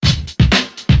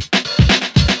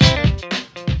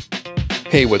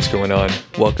Hey, what's going on?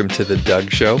 Welcome to The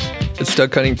Doug Show. It's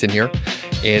Doug Cunnington here.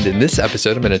 And in this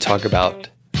episode, I'm going to talk about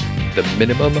the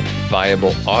minimum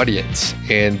viable audience.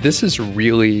 And this is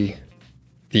really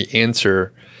the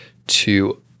answer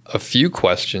to a few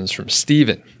questions from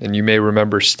Steven. And you may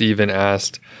remember Steven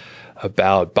asked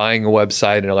about buying a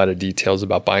website and a lot of details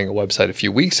about buying a website a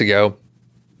few weeks ago.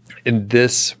 And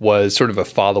this was sort of a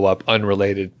follow-up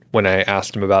unrelated when I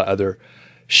asked him about other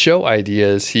show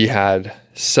ideas. He had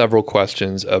several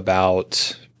questions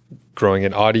about growing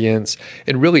an audience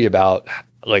and really about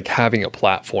like having a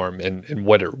platform and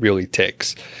what it really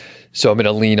takes. So I'm going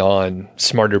to lean on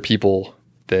smarter people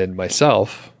than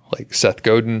myself, like Seth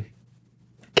Godin,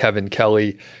 Kevin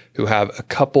Kelly, who have a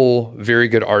couple very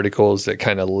good articles that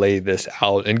kind of lay this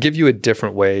out and give you a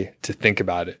different way to think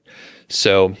about it.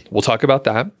 So we'll talk about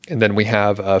that. And then we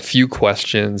have a few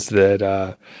questions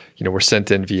that, were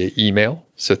sent in via email.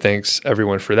 So thanks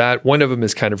everyone for that. One of them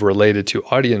is kind of related to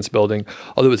audience building,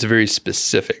 although it's very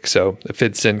specific. So it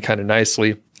fits in kind of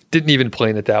nicely. Didn't even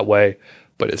plan it that way,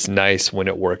 but it's nice when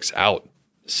it works out.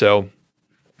 So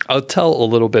I'll tell a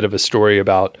little bit of a story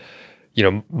about,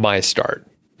 my start.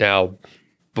 Now,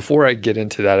 before I get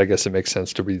into that, I guess it makes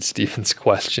sense to read Steven's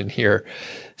question here.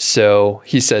 So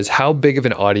he says, how big of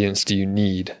an audience do you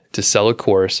need to sell a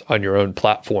course on your own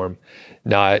platform,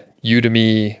 not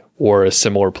Udemy or a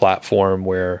similar platform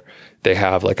where they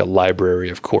have like a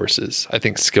library of courses? I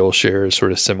think Skillshare is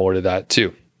sort of similar to that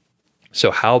too.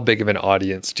 So how big of an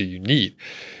audience do you need?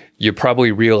 You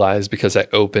probably realize because I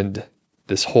opened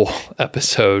this whole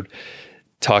episode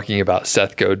talking about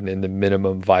Seth Godin and the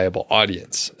minimum viable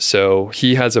audience. So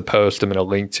he has a post, I'm going to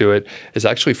link to it. It's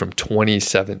actually from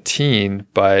 2017,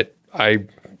 but I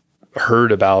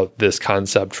heard about this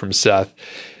concept from Seth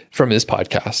from his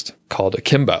podcast called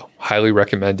Akimbo. Highly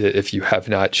recommend it if you have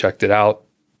not checked it out.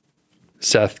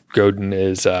 Seth Godin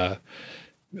is a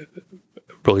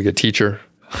really good teacher.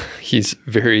 He's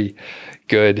very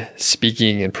good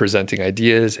speaking and presenting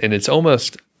ideas. And it's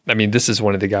almost, this is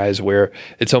one of the guys where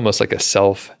it's almost like a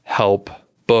self-help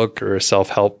book or a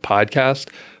self-help podcast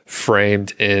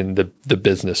framed in the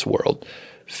business world,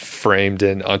 framed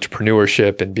in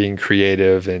entrepreneurship and being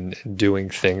creative and doing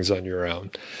things on your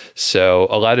own. So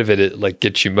a lot of it like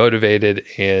gets you motivated.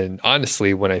 And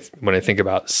honestly, when I think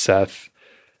about Seth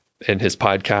and his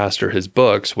podcast or his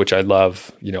books, which I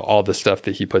love, all the stuff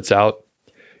that he puts out,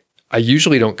 I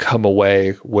usually don't come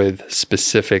away with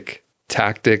specific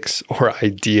tactics or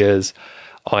ideas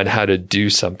on how to do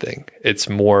something. It's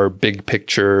more big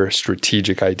picture,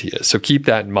 strategic ideas. So keep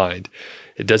that in mind.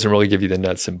 It doesn't really give you the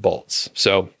nuts and bolts.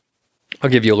 So I'll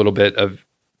give you a little bit of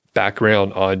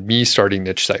background on me starting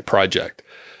Niche Site Project.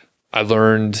 I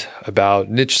learned about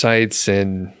niche sites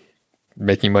and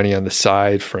making money on the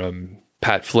side from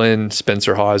Pat Flynn,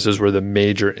 Spencer Hawes. Those were the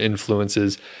major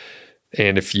influences.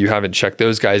 And if you haven't checked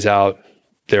those guys out,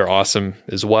 they're awesome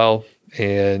as well.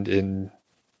 And in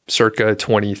circa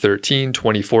 2013,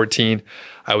 2014,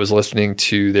 I was listening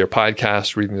to their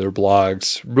podcast, reading their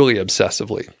blogs really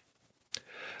obsessively.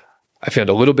 I found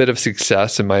a little bit of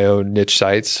success in my own niche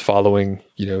sites, following,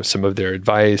 some of their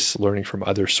advice, learning from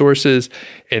other sources.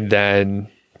 And then,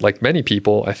 like many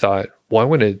people, I thought, well,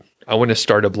 I want to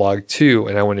start a blog too,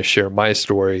 and I want to share my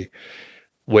story,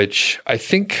 which I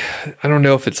don't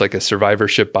know if it's like a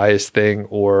survivorship bias thing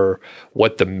or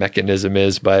what the mechanism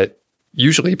is, but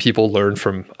usually people learn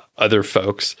from other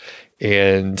folks,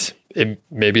 and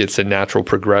maybe it's a natural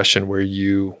progression where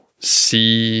you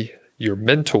see your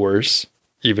mentors,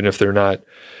 even if they're not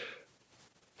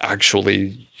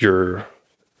actually your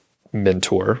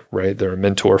mentor, right? They're a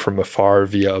mentor from afar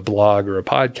via a blog or a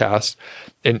podcast.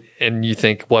 And you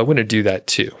think, well, I want to do that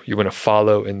too. You want to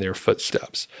follow in their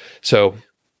footsteps. So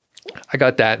I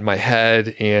got that in my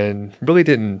head and really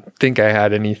didn't think I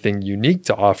had anything unique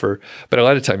to offer. But a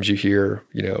lot of times you hear,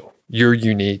 you're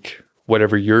unique,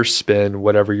 whatever your spin,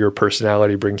 whatever your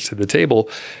personality brings to the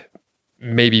table,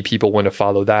 maybe people want to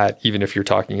follow that, even if you're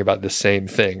talking about the same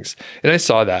things. And I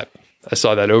saw that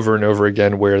over and over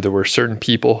again, where there were certain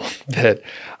people that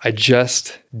I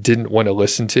just didn't want to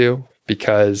listen to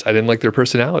because I didn't like their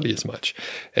personality as much.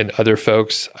 And other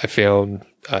folks I found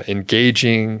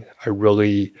engaging. I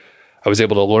was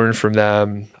able to learn from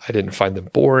them. I didn't find them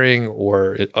boring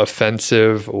or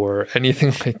offensive or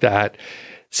anything like that.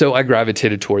 So I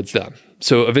gravitated towards them.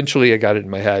 So eventually I got it in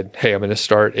my head, hey, I'm going to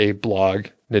start a blog,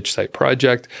 Niche Site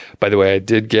Project. By the way, I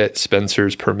did get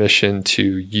Spencer's permission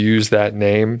to use that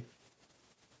name.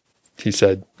 He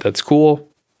said, that's cool.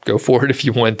 Go for it if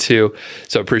you want to.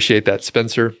 So I appreciate that,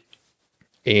 Spencer.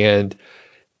 And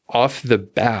off the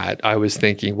bat, I was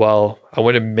thinking, well, I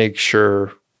want to make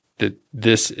sure that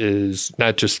this is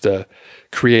not just a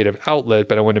creative outlet,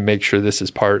 but I want to make sure this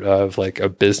is part of like a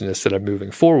business that I'm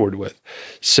moving forward with.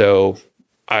 So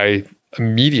I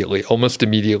almost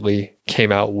immediately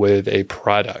came out with a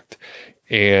product.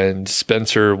 And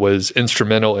Spencer was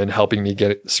instrumental in helping me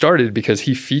get it started because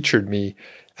he featured me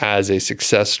as a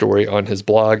success story on his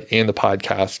blog and the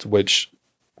podcast, which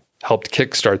helped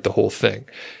kickstart the whole thing.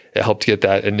 It helped get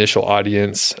that initial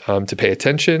audience to pay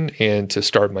attention and to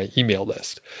start my email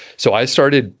list. So I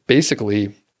started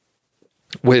basically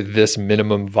with this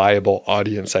minimum viable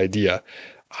audience idea.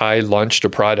 I launched a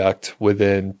product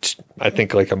within, I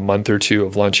think, like a month or two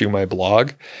of launching my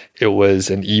blog. It was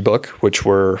an ebook, which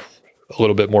were a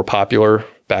little bit more popular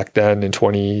back then in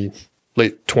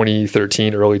late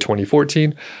 2013, early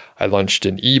 2014. I launched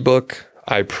an ebook.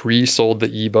 I pre-sold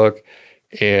the ebook,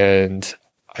 and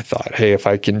I thought, hey, if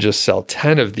I can just sell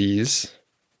 10 of these,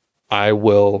 I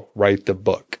will write the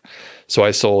book. So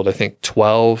I sold, I think,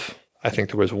 12. I think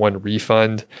there was one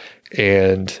refund,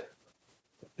 and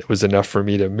it was enough for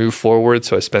me to move forward.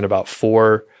 So I spent about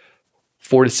 4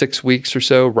 to 6 weeks or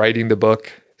so writing the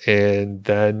book, and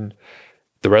then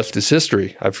the rest is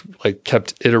history. I've like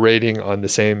kept iterating on the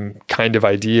same kind of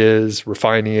ideas,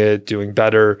 refining it, doing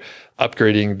better,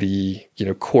 upgrading the,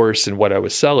 course and what I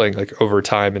was selling like over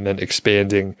time, and then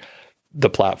expanding the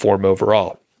platform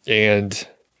overall. And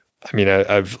I mean,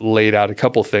 I've laid out a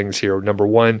couple things here. Number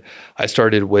one, I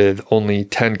started with only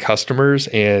 10 customers,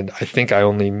 and I think I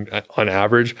only, on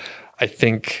average, I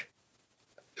think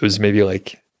it was maybe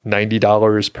like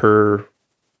 $90 per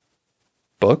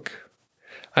book.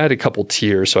 I had a couple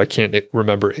tiers, so I can't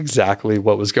remember exactly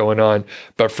what was going on.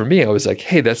 But for me, I was like,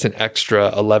 hey, that's an extra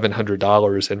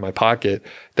 $1,100 in my pocket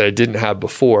that I didn't have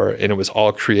before. And it was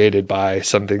all created by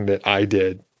something that I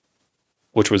did,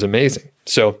 which was amazing.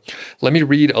 So let me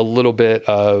read a little bit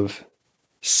of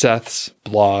Seth's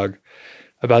blog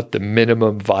about the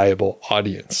minimum viable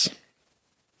audience.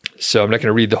 So I'm not going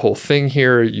to read the whole thing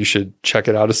here. You should check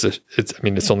it out.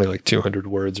 It's only like 200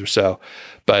 words or so,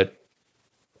 but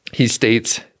he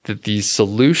states that the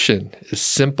solution is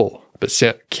simple but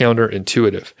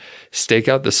counterintuitive. Stake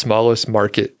out the smallest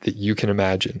market that you can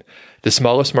imagine, the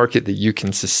smallest market that you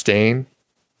can sustain.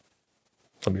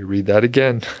 Let me read that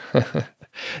again.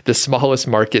 The smallest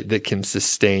market that can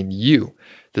sustain you,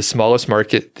 the smallest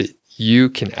market that you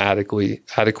can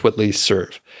adequately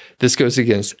serve. This goes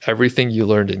against everything you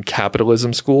learned in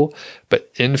capitalism school, but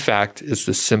in fact is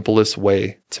the simplest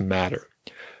way to matter.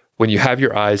 When you have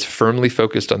your eyes firmly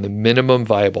focused on the minimum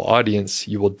viable audience,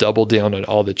 you will double down on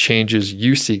all the changes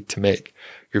you seek to make.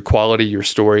 Your quality, your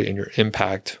story, and your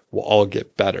impact will all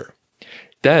get better.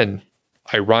 Then,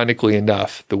 ironically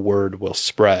enough, the word will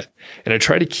spread. And I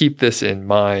try to keep this in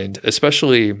mind,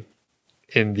 especially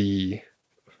in the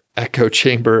echo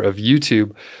chamber of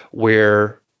YouTube,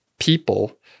 where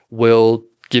people will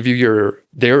give you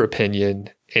their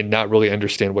opinion and not really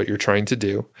understand what you're trying to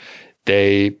do.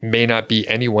 They may not be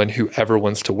anyone who ever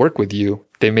wants to work with you.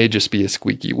 They may just be a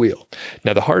squeaky wheel.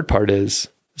 Now, the hard part is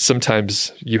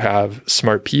sometimes you have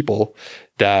smart people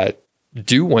that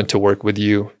do want to work with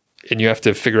you, and you have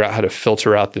to figure out how to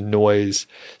filter out the noise.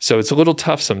 So it's a little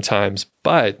tough sometimes,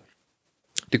 but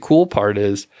the cool part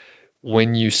is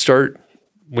when you start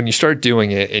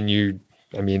doing it,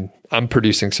 and I'm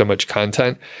producing so much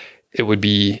content, it would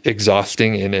be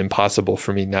exhausting and impossible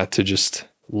for me not to just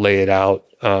lay it out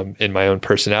in my own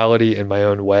personality, in my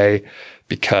own way,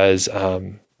 because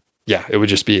it would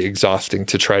just be exhausting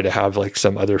to try to have like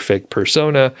some other fake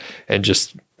persona and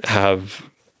just have,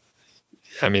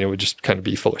 it would just kind of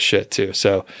be full of shit too.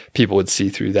 So people would see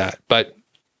through that. But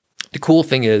the cool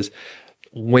thing is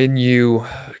when you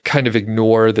kind of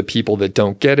ignore the people that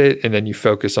don't get it, and then you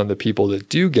focus on the people that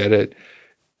do get it,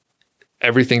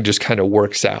 everything just kind of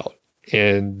works out.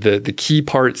 And the key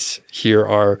parts here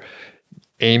are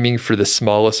aiming for the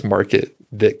smallest market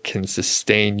that can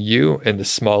sustain you and the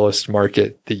smallest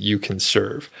market that you can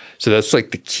serve. So that's like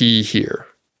the key here.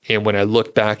 And when I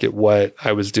look back at what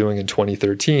I was doing in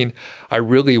 2013, I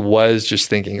really was just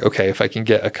thinking, okay, if I can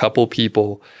get a couple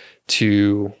people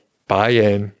to buy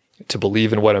in, to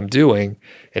believe in what I'm doing,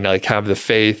 and like have the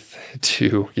faith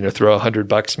to, throw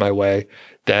 $100 my way,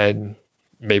 then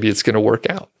maybe it's going to work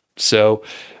out. So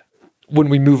when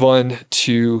we move on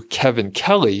to Kevin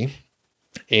Kelly,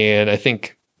 and I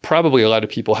think probably a lot of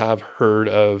people have heard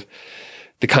of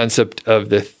the concept of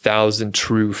the 1,000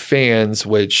 true fans,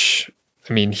 which,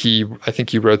 I think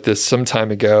he wrote this some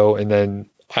time ago, and then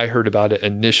I heard about it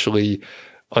initially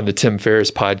on the Tim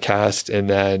Ferriss podcast, and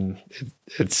then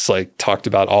it's like talked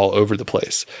about all over the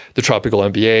place. The Tropical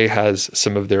MBA has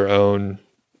some of their own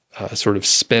sort of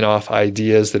spin-off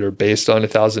ideas that are based on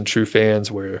 1,000 True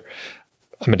Fans, where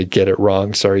I'm going to get it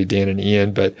wrong. Sorry, Dan and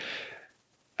Ian, but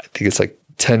I think it's like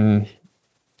 10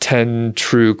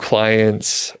 true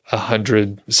clients,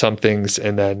 100 somethings,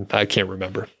 and then I can't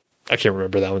remember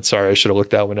that one. Sorry, I should have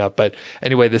looked that one up. But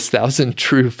anyway, this 1,000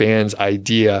 True Fans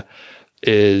idea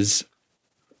is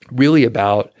really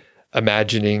about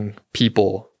imagining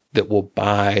people that will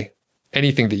buy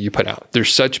anything that you put out. They're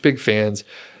such big fans.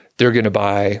 They're going to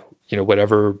buy,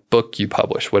 whatever book you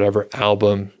publish, whatever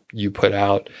album you put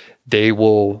out. They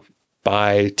will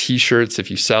buy t-shirts if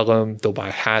you sell them. They'll buy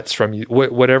hats from you.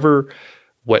 Whatever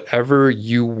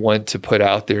you want to put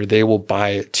out there, they will buy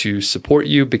it to support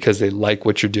you because they like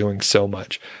what you're doing so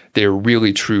much. They're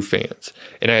really true fans.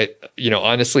 And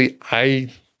honestly,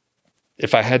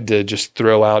 if I had to just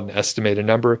throw out an estimated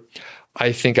number,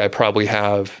 I think I probably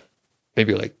have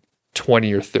maybe like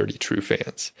 20 or 30 true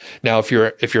fans. Now, if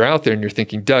you're out there and you're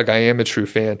thinking, Doug, I am a true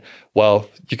fan, well,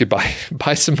 you could buy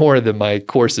some more than my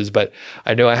courses, but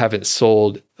I know I haven't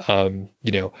sold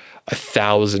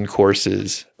 1,000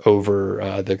 courses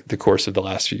over the course of the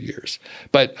last few years.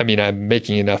 But I mean, I'm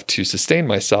making enough to sustain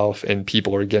myself, and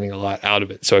people are getting a lot out of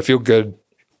it. So I feel good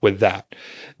with that.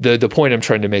 The point I'm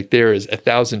trying to make there is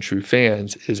 1,000 true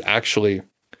fans is actually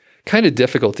kind of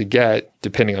difficult to get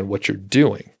depending on what you're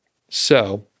doing.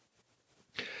 So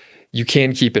you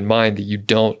can keep in mind that you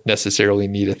don't necessarily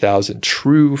need 1,000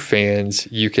 true fans.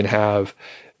 You can have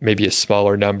maybe a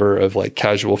smaller number of like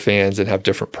casual fans and have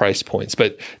different price points.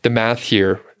 But the math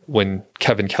here, when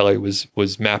Kevin Kelly was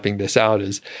mapping this out,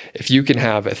 is if you can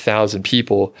have 1,000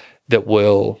 people that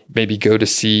will maybe go to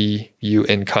see you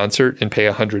in concert and pay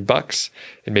 $100,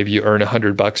 and maybe you earn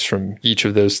 $100 from each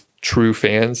of those true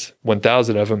fans,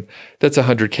 1,000 of them, that's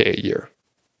 $100K a year.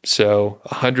 So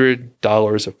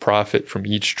 $100 of profit from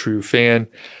each true fan.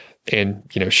 And,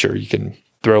 sure, you can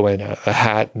throw in a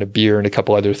hat and a beer and a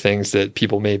couple other things that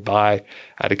people may buy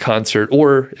at a concert.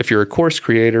 Or if you're a course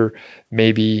creator,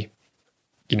 maybe,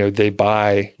 they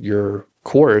buy your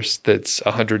course that's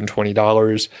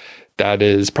 $120. That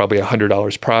is probably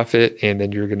 $100 profit. And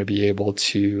then you're going to be able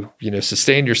to,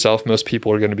 sustain yourself. Most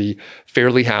people are going to be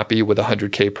fairly happy with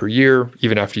 $100K per year.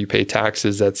 Even after you pay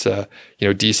taxes, that's a,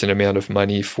 decent amount of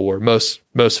money for most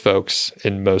folks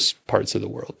in most parts of the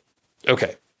world.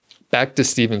 Okay. Back to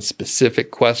Stephen's specific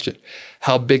question.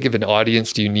 How big of an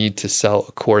audience do you need to sell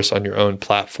a course on your own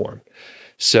platform?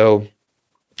 So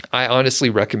I honestly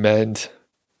recommend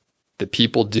that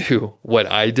people do what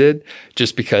I did,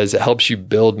 just because it helps you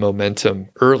build momentum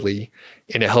early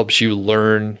and it helps you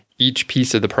learn each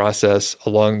piece of the process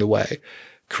along the way.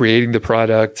 Creating the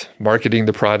product, marketing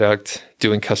the product,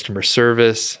 doing customer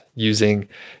service, using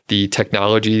the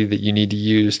technology that you need to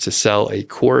use to sell a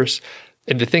course.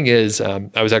 And the thing is,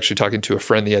 I was actually talking to a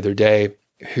friend the other day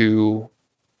who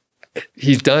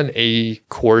he's done a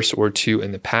course or two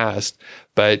in the past,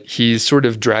 but he's sort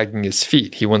of dragging his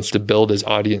feet. He wants to build his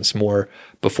audience more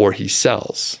before he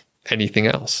sells anything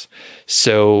else.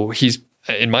 So he's,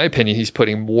 in my opinion, he's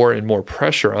putting more and more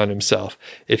pressure on himself.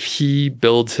 If he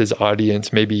builds his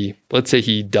audience, maybe, let's say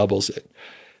he doubles it.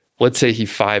 Let's say he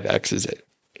 5Xs it.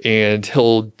 And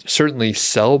he'll certainly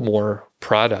sell more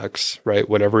products, right?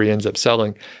 Whatever he ends up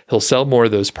selling, he'll sell more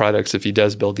of those products if he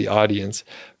does build the audience.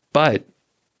 But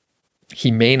he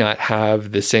may not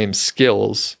have the same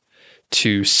skills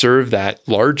to serve that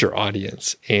larger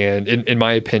audience. And in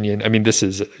my opinion, I mean, this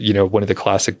is, one of the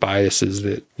classic biases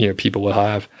that, people will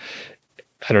have.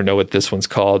 I don't know what this one's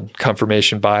called,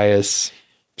 confirmation bias,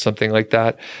 something like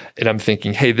that. And I'm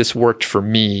thinking, hey, this worked for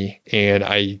me. And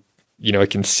I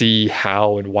can see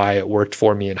how and why it worked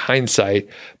for me in hindsight.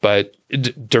 But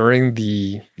during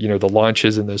the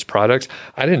launches in those products,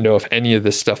 I didn't know if any of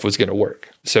this stuff was going to work.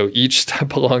 So each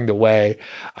step along the way,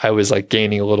 I was like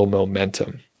gaining a little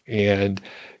momentum. And,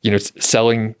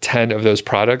 selling 10 of those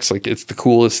products, like it's the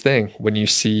coolest thing when you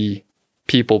see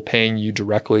people paying you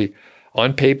directly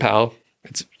on PayPal.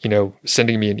 It's,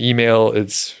 sending me an email.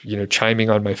 It's, chiming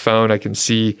on my phone. I can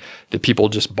see that people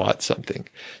just bought something.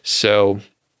 So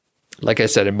like I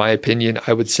said, in my opinion,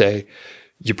 I would say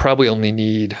you probably only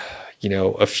need,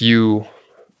 a few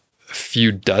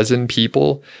dozen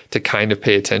people to kind of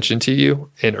pay attention to you.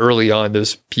 And early on,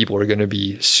 those people are going to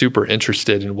be super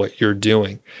interested in what you're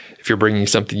doing. If you're bringing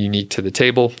something unique to the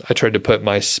table, I tried to put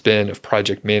my spin of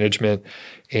project management,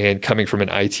 and coming from an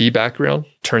IT background,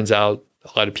 turns out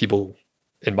a lot of people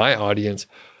in my audience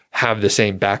have the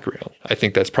same background. I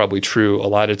think that's probably true. A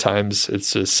lot of times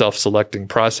it's a self-selecting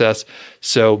process.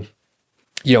 So,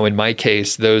 in my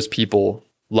case, those people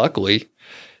luckily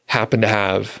happen to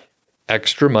have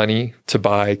extra money to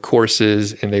buy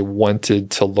courses and they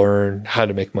wanted to learn how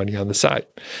to make money on the side.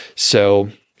 So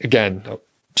again,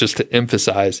 just to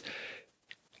emphasize,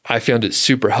 I found it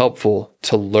super helpful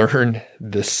to learn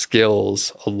the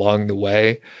skills along the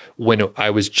way when I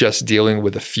was just dealing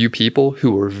with a few people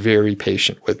who were very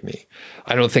patient with me.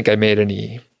 I don't think I made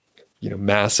any,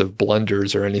 massive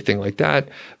blunders or anything like that,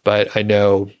 but I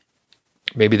know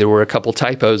maybe there were a couple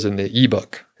typos in the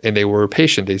ebook and they were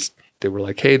patient. They were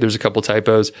like, hey, there's a couple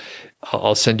typos.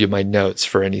 I'll send you my notes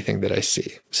for anything that I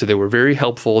see. So they were very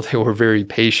helpful. They were very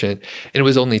patient. And it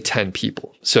was only 10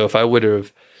 people. So if I would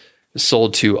have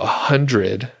sold to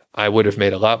 100, I would have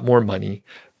made a lot more money,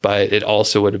 but it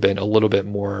also would have been a little bit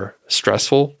more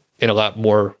stressful and a lot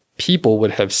more people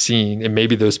would have seen, and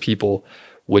maybe those people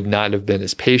would not have been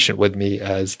as patient with me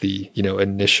as the,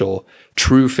 initial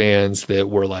true fans that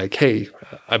were like, hey,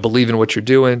 I believe in what you're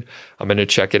doing. I'm going to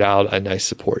check it out and I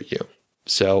support you.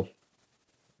 So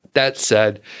that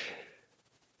said,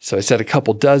 I said a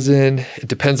couple dozen. It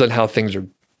depends on how things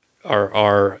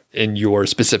are in your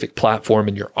specific platform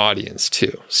and your audience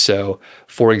too. So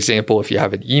for example, if you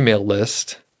have an email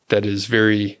list that is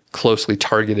very closely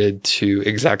targeted to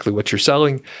exactly what you're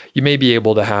selling, you may be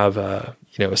able to have a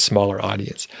smaller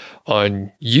audience.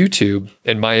 On YouTube,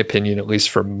 in my opinion, at least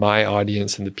for my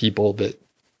audience and the people that,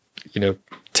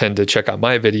 tend to check out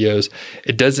my videos,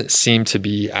 it doesn't seem to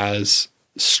be as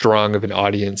strong of an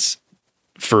audience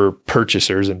for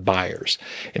purchasers and buyers.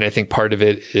 And I think part of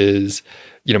it is,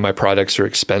 my products are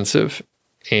expensive.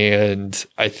 And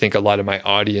I think a lot of my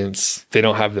audience, they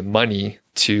don't have the money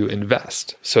to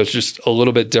invest. So it's just a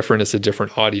little bit different. It's a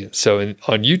different audience. So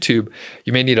on YouTube,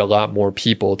 you may need a lot more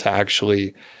people to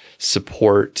actually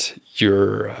support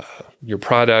your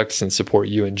products and support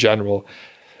you in general.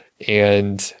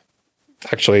 And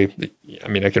actually,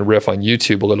 I can riff on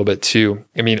YouTube a little bit too.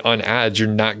 On ads, you're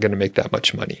not going to make that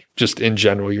much money. Just in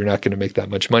general, you're not going to make that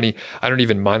much money. I don't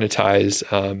even monetize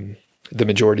the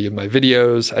majority of my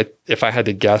videos. If I had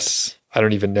to guess, I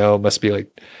don't even know, it must be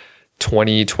like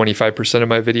 20-25% of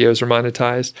my videos are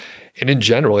monetized. And in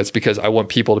general, it's because I want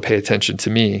people to pay attention to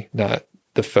me, not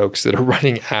the folks that are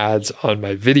running ads on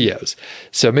my videos.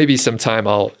 So maybe sometime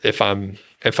if I'm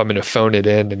going to phone it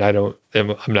in and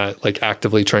I'm not like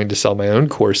actively trying to sell my own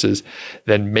courses,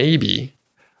 then maybe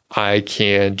I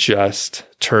can just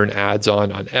turn ads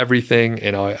on everything.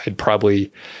 And I'd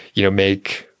probably,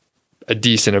 make a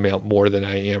decent amount more than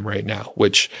I am right now,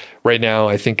 which right now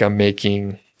I think I'm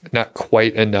making not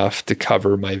quite enough to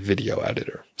cover my video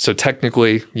editor. So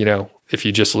technically, if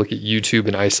you just look at YouTube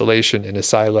in isolation in a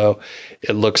silo,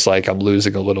 it looks like I'm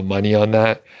losing a little money on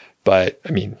that. But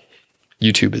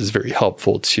YouTube is very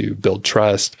helpful to build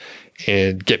trust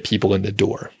and get people in the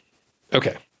door.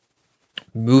 Okay,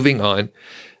 moving on.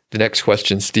 The next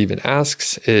question Steven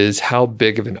asks is how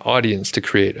big of an audience to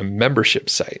create a membership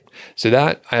site? So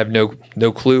that I have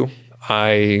no clue.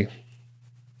 I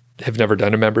have never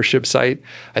done a membership site.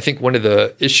 I think one of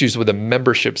the issues with a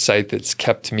membership site that's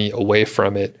kept me away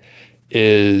from it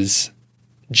is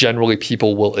generally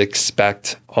people will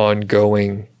expect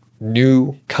ongoing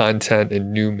new content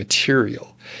and new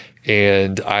material.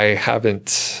 And I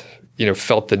haven't,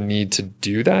 felt the need to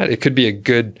do that. It could be a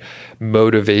good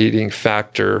motivating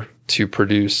factor to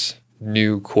produce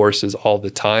new courses all the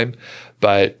time.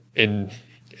 But in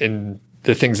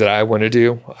the things that I want to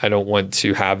do, I don't want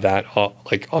to have that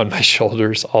on my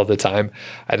shoulders all the time.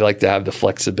 I'd like to have the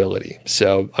flexibility.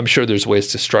 So I'm sure there's ways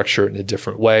to structure it in a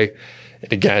different way.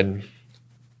 And again,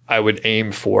 I would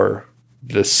aim for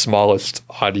the smallest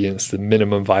audience, the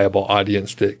minimum viable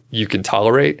audience that you can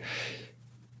tolerate.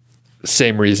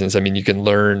 Same reasons. You can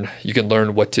learn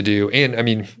what to do.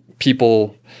 And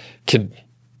people can,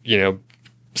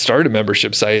 start a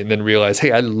membership site and then realize,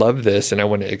 hey, I love this and I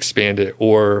want to expand it.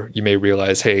 Or you may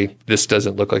realize, hey, this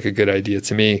doesn't look like a good idea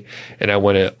to me and I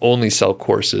want to only sell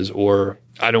courses, or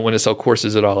I don't want to sell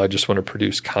courses at all. I just want to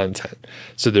produce content.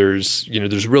 So there's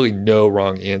really no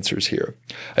wrong answers here.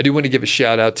 I do want to give a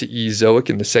shout out to Ezoic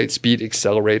and the Site Speed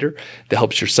Accelerator that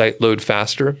helps your site load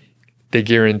faster. They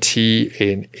guarantee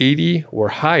an 80 or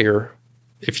higher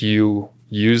if you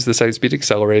use the Site Speed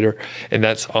Accelerator, and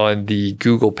that's on the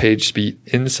Google PageSpeed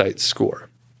Insight score.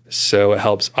 So it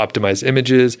helps optimize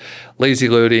images, lazy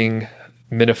loading,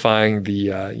 minifying the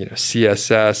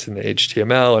CSS and the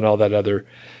HTML and all that other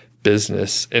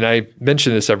business. And I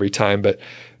mention this every time, but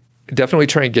definitely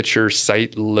try and get your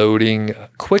site loading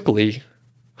quickly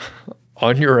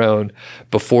on your own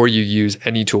before you use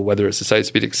any tool, whether it's a Site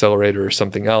Speed Accelerator or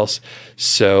something else.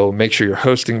 So make sure your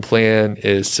hosting plan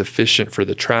is sufficient for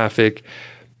the traffic.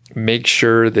 make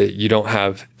sure that you don't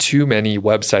have too many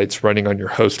websites running on your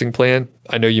hosting plan.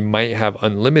 I know you might have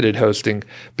unlimited hosting,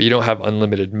 but you don't have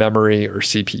unlimited memory or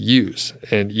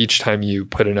CPUs. And each time you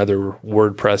put another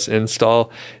WordPress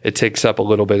install, it takes up a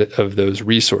little bit of those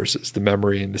resources, the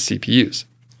memory and the CPUs.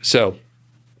 So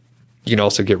you can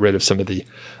also get rid of some of the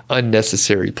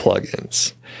unnecessary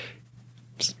plugins.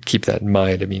 Just keep that in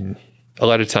mind. I mean, a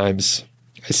lot of times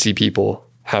I see people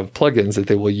have plugins that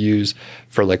they will use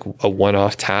for like a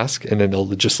one-off task, and then they'll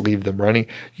just leave them running.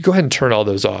 You go ahead and turn all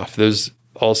those off. Those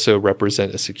also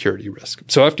represent a security risk.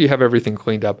 So after you have everything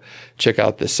cleaned up, check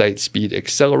out the Site Speed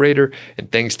Accelerator.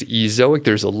 And thanks to Ezoic,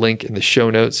 there's a link in the show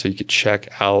notes so you could check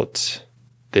out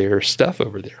their stuff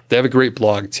over there. They have a great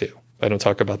blog too. I don't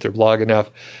talk about their blog enough,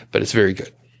 but it's very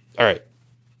good. All right.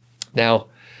 Now,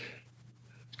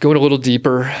 going a little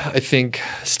deeper, I think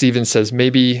Steven says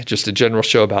maybe just a general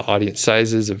show about audience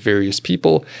sizes of various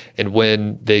people and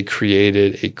when they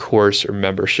created a course or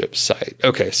membership site.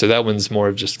 Okay, so that one's more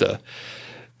of just a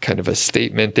kind of a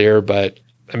statement there. But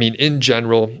I mean, in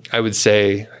general, I would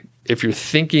say if you're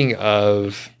thinking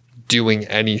of doing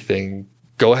anything,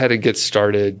 go ahead and get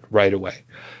started right away.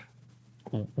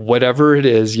 Whatever it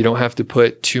is, you don't have to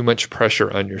put too much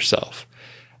pressure on yourself.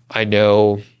 I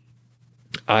know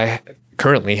I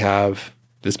currently have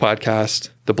this podcast,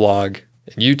 the blog,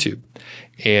 and YouTube.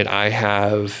 And I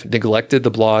have neglected the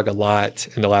blog a lot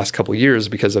in the last couple of years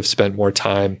because I've spent more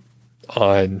time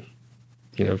on,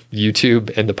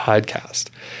 YouTube and the podcast.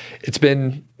 It's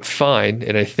been fine.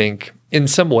 And I think in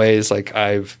some ways, like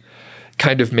I've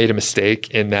kind of made a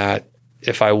mistake in that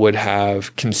if I would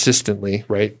have consistently,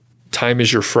 right? Time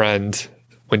is your friend.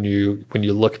 When you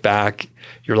look back,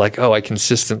 you're like, oh, I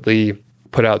consistently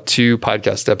put out 2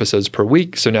 podcast episodes per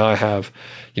week. So now I have,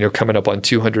 coming up on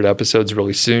 200 episodes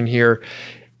really soon here.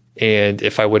 And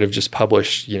if I would have just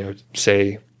published,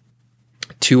 say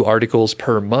 2 articles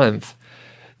per month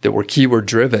that were keyword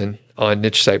driven on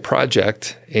Niche Site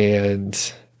Project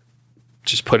and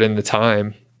just put in the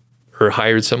time or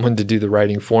hired someone to do the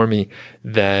writing for me,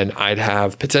 then I'd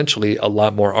have potentially a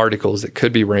lot more articles that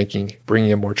could be ranking,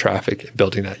 bringing in more traffic, and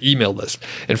building that email list.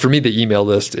 And for me, the email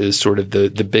list is sort of the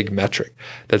big metric.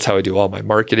 That's how I do all my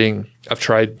marketing. I've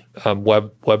tried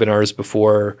webinars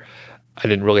before. I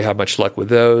didn't really have much luck with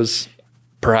those.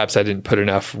 Perhaps I didn't put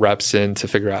enough reps in to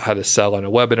figure out how to sell on a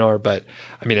webinar. But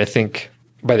I mean, I think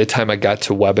by the time I got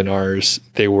to webinars,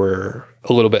 they were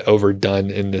a little bit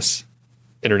overdone in this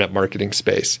internet marketing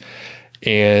space.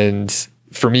 And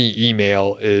for me,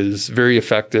 email is very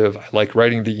effective. I like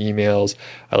writing the emails.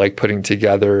 I like putting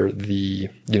together the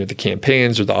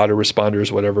campaigns or the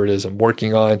autoresponders, whatever it is I'm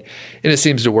working on. And it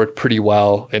seems to work pretty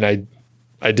well. And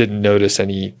I didn't notice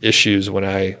any issues when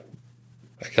I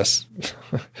guess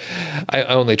I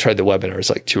only tried the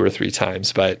webinars like 2 or 3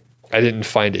 times, but I didn't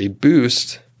find a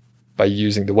boost by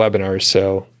using the webinars.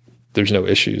 So there's no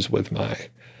issues with my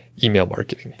email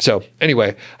marketing. So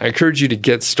anyway, I encourage you to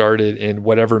get started in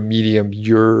whatever medium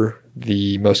you're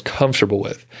the most comfortable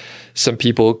with. Some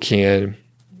people can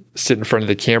sit in front of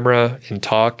the camera and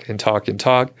talk and talk and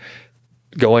talk.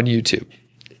 Go on YouTube.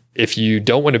 If you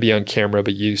don't want to be on camera,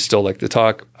 but you still like to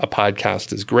talk, a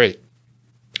podcast is great.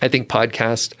 I think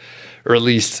podcast, or at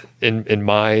least in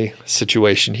my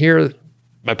situation here,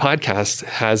 my podcast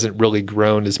hasn't really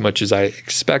grown as much as I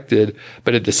expected,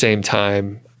 but at the same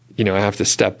time, I have to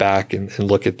step back and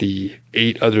look at the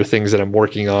 8 other things that I'm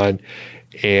working on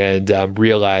and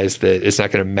realize that it's not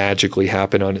going to magically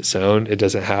happen on its own. It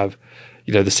doesn't have,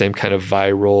 the same kind of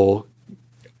viral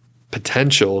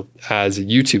potential as a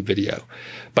YouTube video.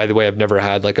 By the way, I've never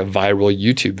had like a viral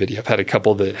YouTube video. I've had a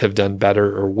couple that have done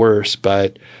better or worse,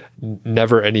 but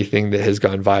never anything that has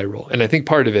gone viral. And I think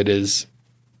part of it is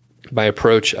my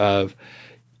approach of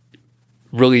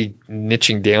really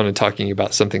niching down and talking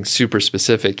about something super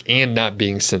specific and not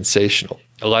being sensational.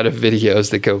 A lot of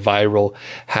videos that go viral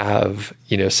have,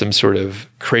 some sort of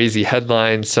crazy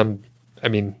headline.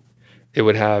 It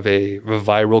would have a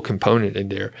viral component in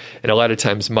there. And a lot of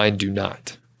times mine do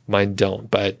not. Mine don't.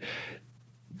 But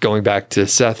going back to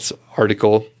Seth's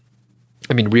article,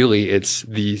 really it's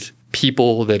these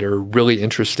people that are really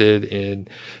interested in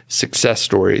success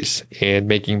stories and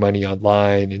making money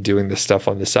online and doing this stuff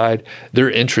on the side. They're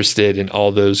interested in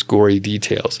all those gory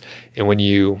details. And when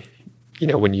you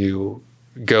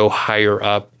go higher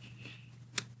up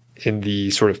in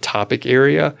the sort of topic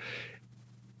area,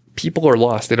 people are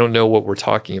lost. They don't know what we're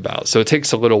talking about. So it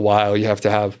takes a little while. You have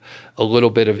to have a little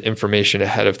bit of information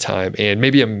ahead of time. And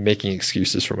maybe I'm making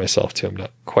excuses for myself too. I'm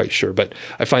not quite sure. But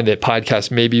I find that podcasts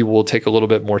maybe will take a little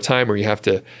bit more time, or you have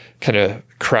to kind of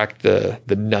crack the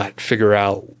nut, figure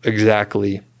out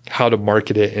exactly how to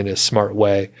market it in a smart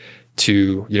way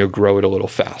to, grow it a little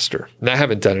faster. And I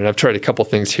haven't done it. I've tried a couple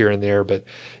things here and there, but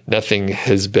nothing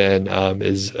has been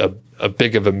as a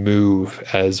big of a move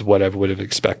as what I would have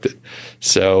expected.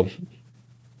 So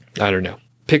I don't know.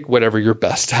 Pick whatever you're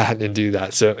best at and do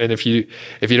that. So, and if you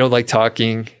don't like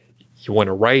talking, you want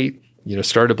to write,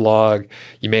 start a blog,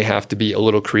 you may have to be a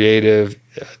little creative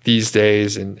these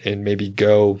days and maybe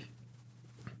go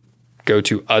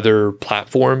to other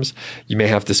platforms. You may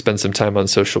have to spend some time on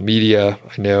social media.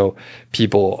 I know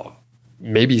people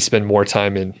maybe spend more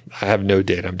time I have no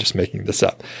data, I'm just making this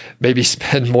up, maybe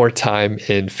spend more time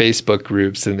in Facebook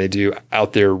groups than they do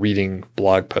out there reading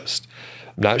blog posts.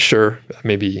 I'm not sure,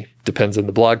 maybe depends on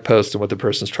the blog post and what the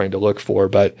person's trying to look for,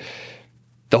 but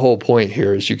the whole point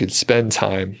here is you could spend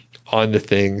time on the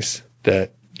things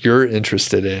that you're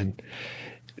interested in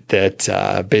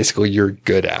that basically you're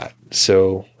good at.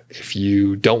 So if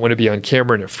you don't want to be on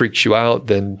camera and it freaks you out,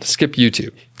 then skip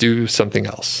YouTube. Do something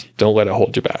else. Don't let it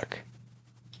hold you back.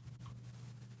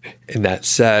 And that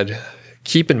said,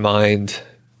 keep in mind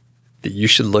that you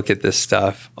should look at this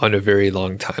stuff on a very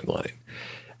long timeline.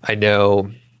 I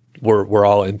know we're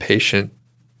all impatient.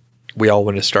 We all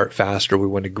want to start faster. We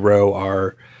want to grow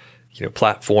our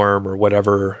platform or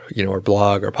whatever, our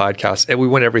blog, our podcast, and we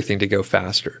want everything to go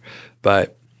faster.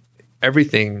 But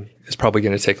everything is probably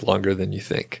going to take longer than you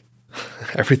think.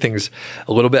 Everything's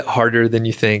a little bit harder than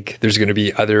you think. There's going to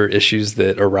be other issues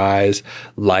that arise.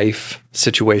 Life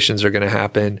situations are going to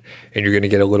happen, and you're going to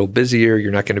get a little busier.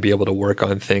 You're not going to be able to work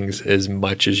on things as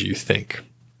much as you think.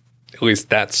 At least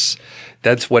that's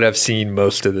what I've seen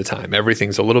most of the time.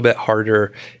 Everything's a little bit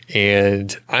harder,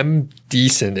 and I'm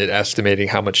decent at estimating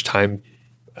how much time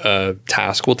a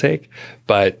task will take,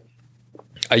 but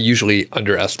I usually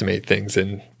underestimate things.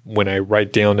 And when I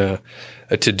write down a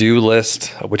to-do list,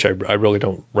 which I really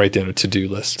don't write down a to-do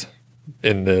list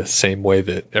in the same way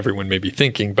that everyone may be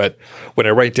thinking, but when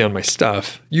I write down my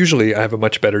stuff, usually I have a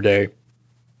much better day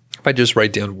if I just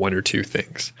write down one or two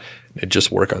things and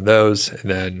just work on those, and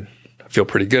then I feel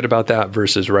pretty good about that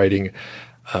versus writing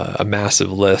a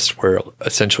massive list where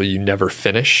essentially you never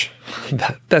finish.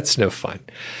 That's no fun.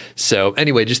 So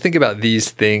anyway, just think about these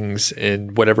things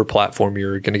in whatever platform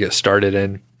you're going to get started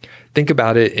in. Think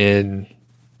about it in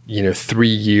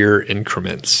 3-year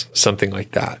increments, something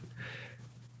like that.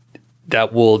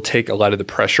 That will take a lot of the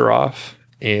pressure off.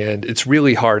 And it's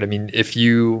really hard. I mean, if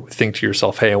you think to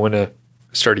yourself, hey, I want to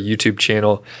start a YouTube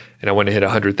channel and I want to hit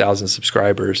 100,000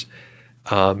 subscribers,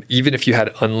 even if you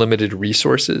had unlimited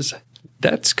resources,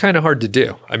 that's kind of hard to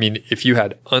do. I mean, if you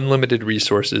had unlimited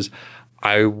resources,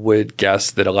 I would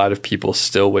guess that a lot of people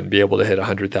still wouldn't be able to hit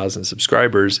 100,000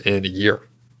 subscribers in a year.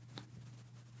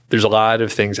 There's a lot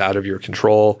of things out of your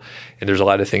control, and there's a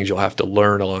lot of things you'll have to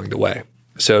learn along the way.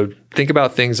 So think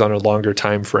about things on a longer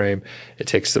time frame. It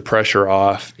takes the pressure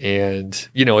off. And,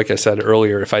 like I said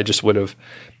earlier, if I just would have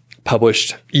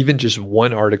published even just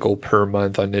one article per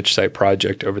month on Niche Site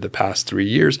Project over the past 3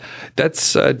 years,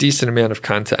 that's a decent amount of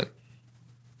content.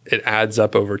 It adds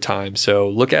up over time. So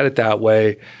look at it that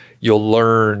way. You'll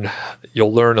learn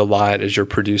a lot as you're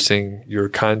producing your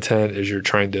content, as you're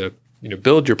trying to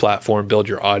build your platform, build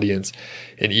your audience,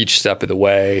 and each step of the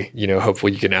way,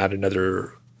 hopefully you can add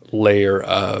another layer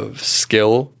of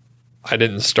skill. I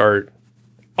didn't start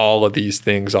all of these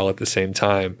things all at the same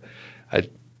time. I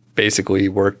basically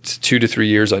worked 2 to 3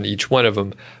 years on each one of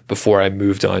them before I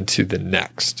moved on to the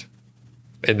next.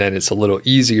 And then it's a little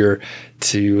easier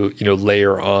to,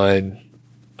 layer on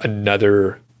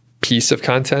another piece of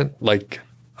content like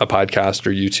a podcast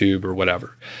or YouTube or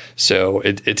whatever. So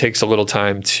it takes a little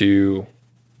time to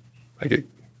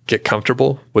get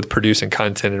comfortable with producing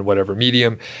content in whatever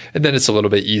medium. And then it's a little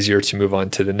bit easier to move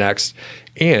on to the next.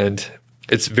 And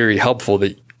it's very helpful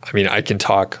that, I can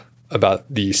talk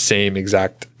about the same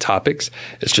exact topics.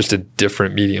 It's just a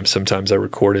different medium. Sometimes I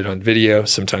record it on video.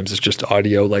 Sometimes it's just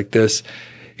audio like this.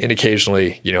 And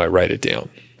occasionally, I write it down.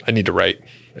 I need to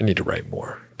write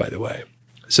more, by the way.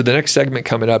 So the next segment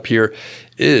coming up here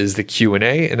is the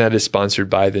Q&A, and that is sponsored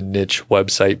by the Niche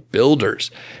Website Builders.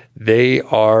 They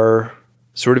are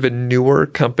sort of a newer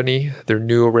company. They're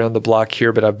new around the block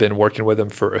here, but I've been working with them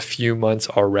for a few months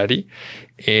already.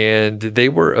 And they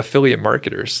were affiliate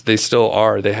marketers. They still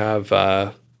are. They have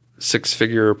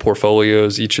 6-figure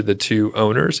portfolios, each of the 2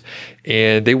 owners,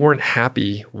 and they weren't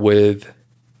happy with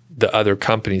the other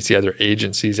companies, the other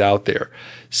agencies out there.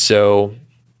 So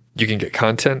you can get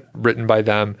content written by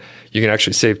them. You can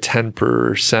actually save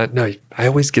 10%. No, I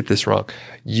always get this wrong.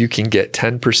 You can get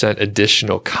 10%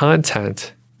 additional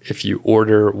content if you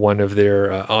order one of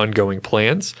their ongoing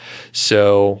plans.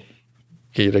 So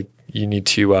you get you need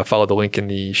to follow the link in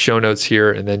the show notes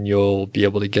here, and then you'll be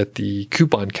able to get the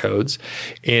coupon codes.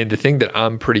 And the thing that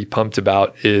I'm pretty pumped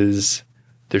about is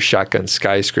their Shotgun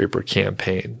Skyscraper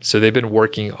campaign. So they've been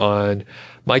working on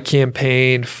my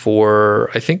campaign for,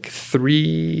 I think,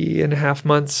 3.5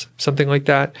 months, something like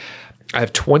that. I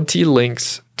have 20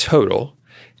 links total,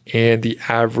 and the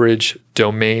average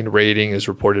domain rating as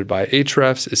reported by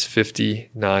Ahrefs is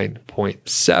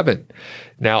 59.7.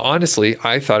 Now, honestly,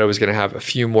 I thought I was going to have a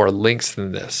few more links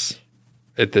than this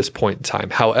at this point in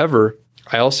time. However,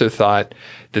 I also thought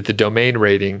that the domain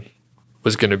rating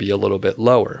was going to be a little bit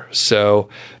lower. So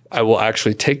I will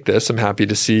actually take this. I'm happy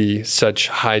to see such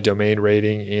high domain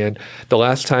rating. And the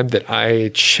last time that I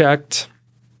checked,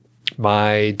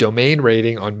 my domain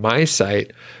rating on my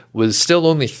site was still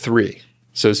only 3.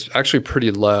 So it's actually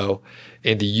pretty low.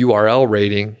 And the URL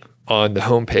rating on the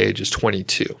homepage is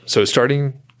 22. So it's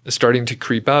starting to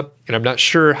creep up. And I'm not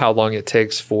sure how long it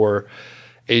takes for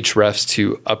Ahrefs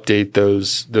to update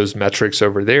those metrics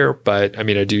over there. But I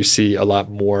mean, I do see a lot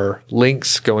more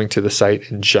links going to the site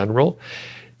in general.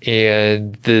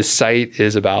 And the site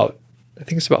is about, I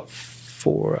think it's about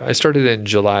 4. I started in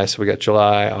July. So we got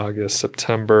July, August,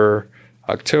 September,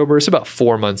 October. It's about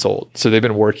 4 months old. So they've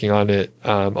been working on it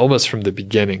almost from the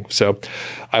beginning. So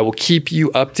I will keep you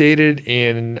updated.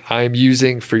 And I'm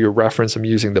using, for your reference, I'm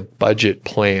using the budget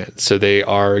plan. So they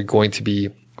are going to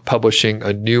be publishing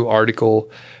a new article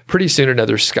pretty soon,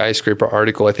 another skyscraper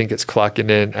article. I think it's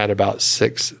clocking in at about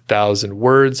 6,000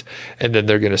 words. And then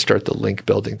they're going to start the link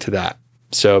building to that.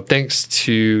 So thanks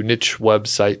to Niche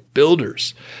Website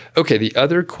Builders. Okay, the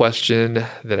other question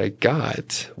that I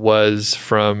got was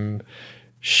from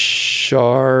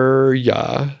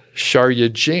Sharya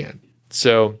Jan.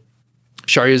 So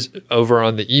Sharya's over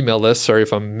on the email list. Sorry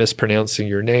if I'm mispronouncing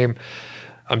your name.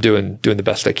 I'm doing the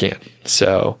best I can.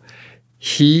 So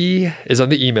he is on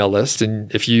the email list.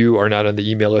 And if you are not on the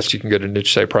email list, you can go to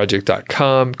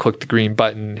nichesiteproject.com, click the green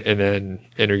button, and then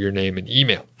enter your name and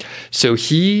email. So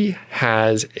he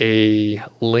has a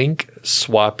link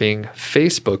swapping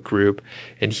Facebook group,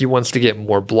 and he wants to get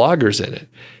more bloggers in it.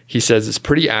 He says it's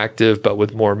pretty active, but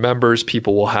with more members,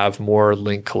 people will have more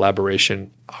link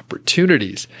collaboration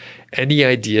opportunities. Any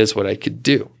ideas what I could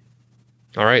do?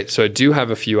 All right, so I do have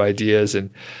a few ideas,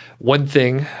 and one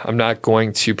thing, I'm not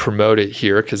going to promote it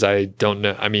here because I don't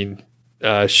know. I mean,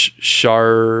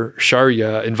 Sharya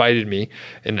invited me,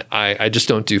 and I just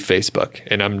don't do Facebook,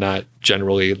 and I'm not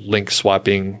generally link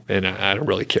swapping, and I don't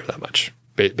really care that much,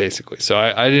 basically. So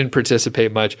I didn't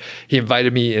participate much. He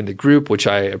invited me in the group, which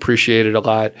I appreciated a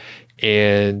lot,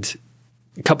 and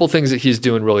a couple things that he's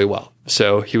doing really well.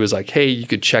 So he was like, hey, you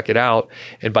could check it out.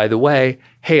 And by the way,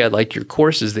 hey, I like your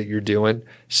courses that you're doing.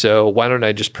 So why don't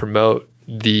I just promote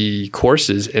the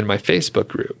courses in my Facebook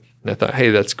group? And I thought,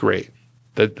 hey, that's great.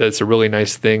 That's a really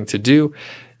nice thing to do.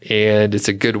 And it's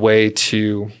a good way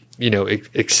to,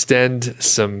 extend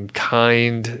some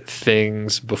kind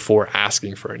things before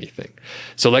asking for anything.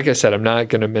 So like I said, I'm not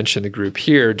going to mention the group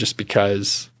here just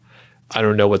because I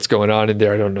don't know what's going on in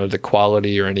there. I don't know the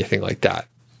quality or anything like that.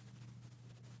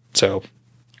 So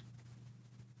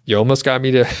you almost got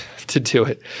me to do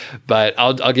it, but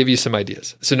I'll give you some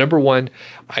ideas. So number one,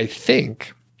 I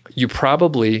think you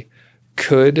probably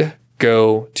could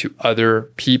go to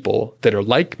other people that are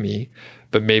like me,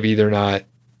 but maybe they're not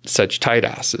such tight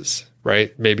asses,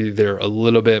 right? Maybe they're a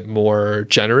little bit more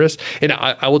generous. And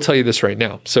I will tell you this right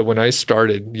now. So when I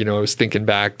started, I was thinking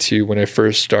back to when I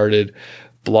first started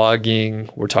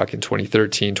blogging, we're talking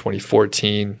 2013,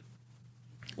 2014,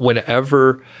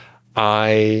 whenever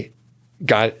I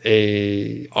got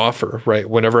a offer, right?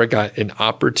 Whenever I got an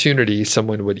opportunity,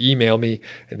 someone would email me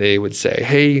and they would say,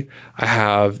 hey, I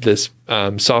have this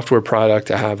software product.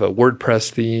 I have a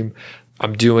WordPress theme.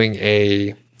 I'm doing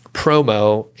a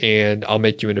promo and I'll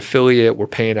make you an affiliate. We're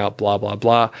paying out blah, blah,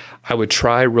 blah. I would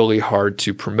try really hard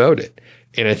to promote it.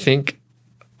 And I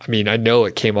know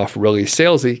it came off really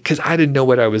salesy because I didn't know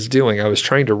what I was doing. I was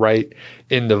trying to write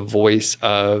in the voice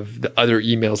of the other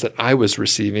emails that I was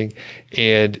receiving.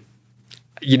 And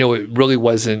it really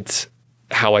wasn't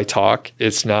how I talk.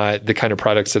 It's not the kind of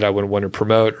products that I would want to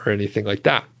promote or anything like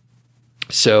that.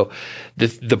 So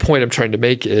the point I'm trying to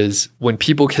make is when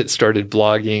people get started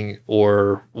blogging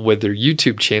or with their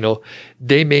YouTube channel,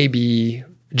 they may be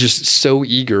just so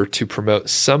eager to promote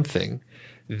something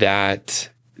that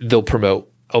they'll promote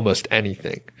almost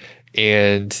anything.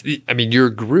 And your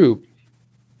group,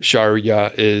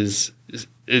 Sharya,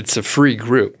 it's a free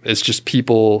group. It's just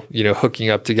people, hooking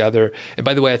up together. And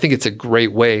by the way, I think it's a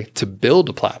great way to build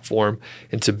a platform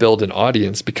and to build an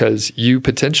audience because you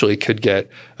potentially could get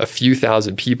a few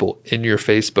thousand people in your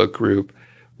Facebook group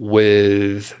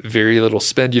with very little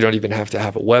spend. You don't even have to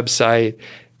have a website,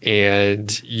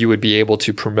 and you would be able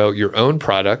to promote your own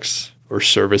products or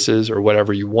services or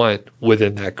whatever you want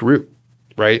within that group,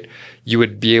 right? You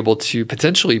would be able to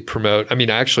potentially promote. I mean,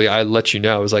 actually, I let you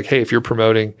know. I was like, hey, if you're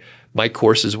promoting my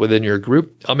courses within your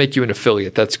group, I'll make you an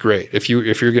affiliate. That's great. If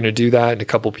you're going to do that and a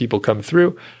couple people come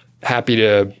through, happy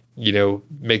to,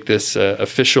 make this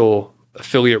official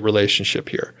affiliate relationship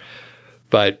here.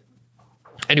 But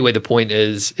anyway, the point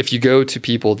is, if you go to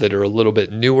people that are a little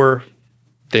bit newer,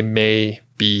 they may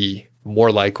be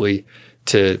more likely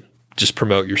to just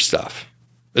promote your stuff.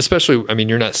 Especially, I mean,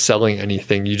 you're not selling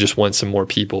anything. You just want some more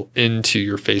people into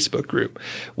your Facebook group,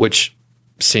 which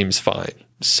seems fine.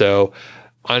 So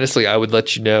honestly, I would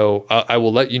let you know, I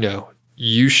will let you know,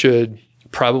 you should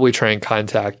probably try and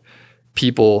contact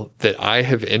people that I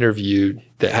have interviewed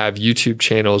that have YouTube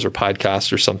channels or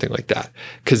podcasts or something like that,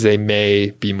 because they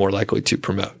may be more likely to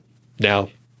promote. Now,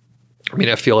 I mean,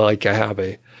 I feel like I have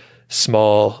a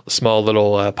small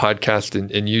little podcast and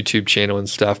YouTube channel and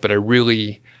stuff, but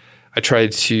I try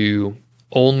to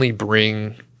only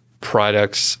bring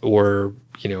products or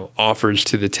offers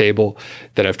to the table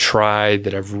that I've tried,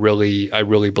 that I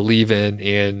really believe in.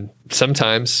 And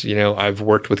sometimes, I've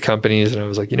worked with companies and I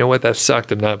was like, you know what, that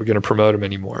sucked. I'm not going to promote them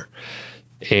anymore.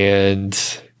 And,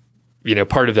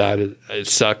 part of that, it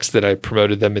sucks that I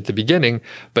promoted them at the beginning,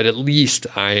 but at least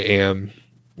I am,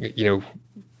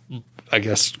 I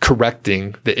guess,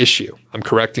 correcting the issue. I'm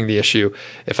correcting the issue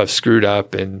if I've screwed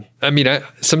up. And I mean,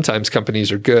 sometimes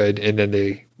companies are good and then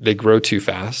they grow too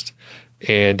fast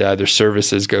and their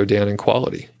services go down in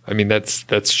quality. I mean, that's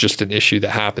just an issue that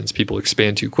happens. People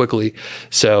expand too quickly.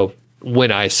 So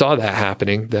when I saw that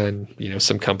happening, then,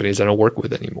 some companies I don't work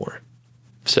with anymore.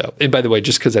 So, and by the way,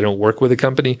 just because I don't work with a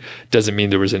company doesn't mean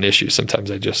there was an issue.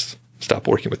 Sometimes I just stop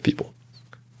working with people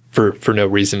for no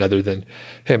reason other than,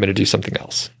 hey, I'm going to do something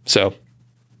else. So,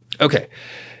 okay.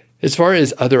 As far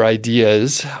as other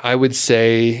ideas, I would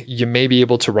say you may be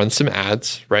able to run some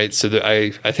ads, right? So that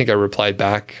I think I replied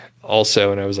back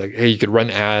also, and I was like, hey, you could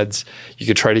run ads. You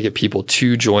could try to get people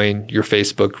to join your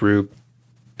Facebook group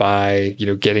by,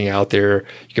 getting out there.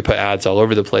 You could put ads all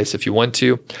over the place if you want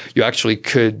to. You actually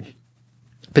could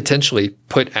potentially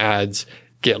put ads,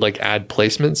 get like ad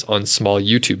placements on small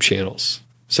YouTube channels.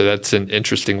 So that's an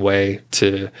interesting way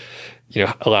to,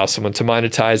 allow someone to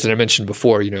monetize. And I mentioned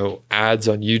before, ads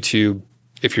on YouTube,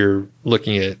 if you're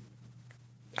looking at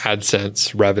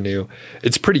AdSense revenue,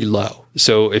 it's pretty low.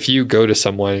 So if you go to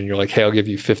someone and you're like, hey, I'll give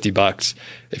you $50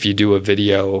 if you do a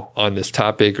video on this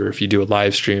topic, or if you do a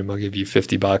live stream, I'll give you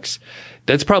 $50.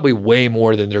 That's probably way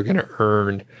more than they're going to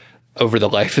earn over the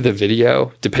life of the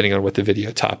video, depending on what the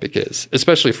video topic is,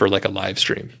 especially for like a live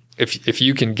stream. If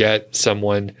you can get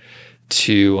someone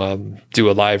to do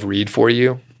a live read for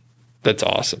you, that's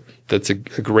awesome. That's a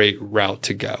great route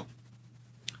to go.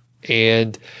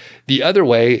 And the other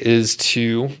way is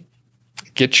to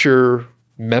get your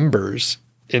members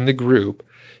in the group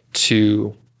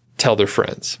to tell their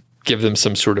friends, give them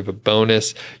some sort of a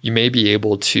bonus. You may be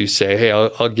able to say, hey,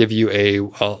 I'll give you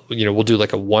we'll do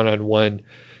like a one-on-one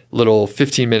little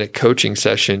 15-minute coaching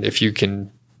session if you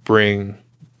can bring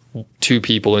 2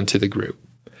 people into the group,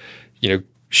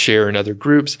 share in other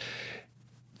groups.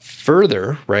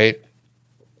 Further, right,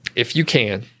 if you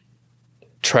can,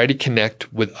 try to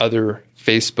connect with other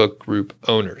Facebook group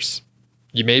owners.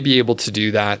 You may be able to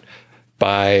do that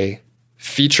by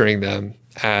featuring them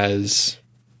as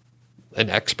an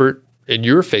expert in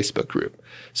your Facebook group.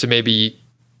 So maybe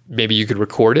you could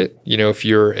record it. If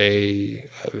you're a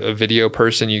video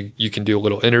person, you can do a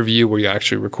little interview where you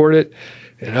actually record it.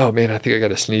 And oh man, I think I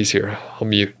got a sneeze here. I'll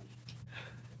mute.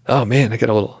 Oh man, I got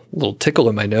a little tickle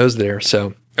in my nose there.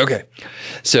 So, okay.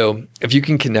 So if you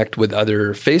can connect with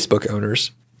other Facebook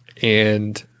owners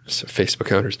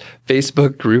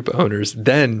Facebook group owners,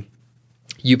 then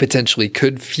you potentially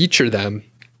could feature them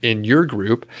in your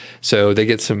group. So they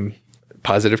get some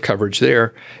positive coverage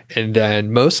there. And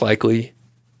then most likely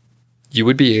you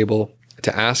would be able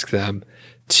to ask them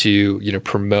to,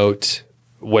 promote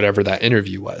whatever that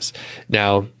interview was.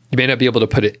 Now, you may not be able to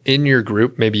put it in your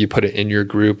group. Maybe you put it in your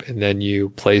group and then you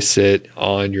place it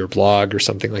on your blog or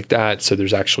something like that. So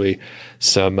there's actually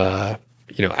some,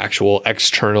 actual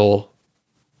external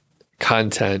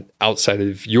content outside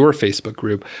of your Facebook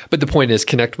group. But the point is,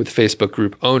 connect with Facebook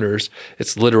group owners.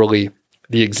 It's literally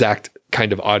the exact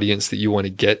kind of audience that you want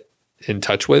to get in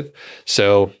touch with.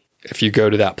 So if you go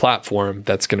to that platform,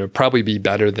 that's going to probably be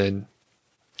better than,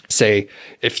 say,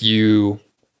 if you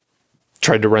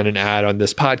tried to run an ad on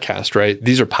this podcast, right?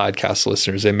 These are podcast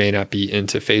listeners. They may not be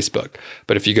into Facebook,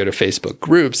 but if you go to Facebook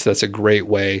groups, that's a great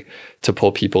way to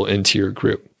pull people into your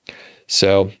group.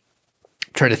 So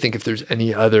I'm trying to think if there's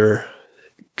any other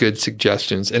good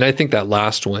suggestions. And I think that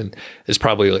last one is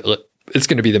probably, it's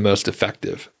going to be the most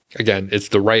effective. Again, it's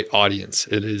the right audience.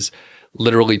 It is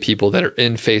literally people that are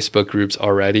in Facebook groups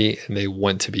already and they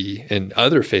want to be in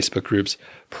other Facebook groups,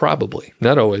 probably.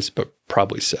 Not always, but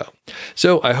probably so.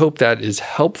 So I hope that is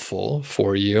helpful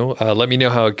for you. Let me know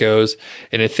how it goes.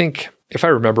 And I think, if I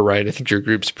remember right, I think your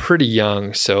group's pretty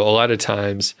young. So a lot of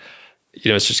times,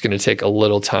 it's just going to take a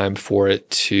little time for it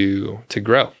to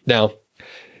grow. Now,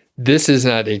 this is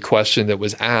not a question that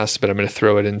was asked, but I'm going to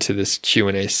throw it into this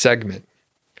Q&A segment.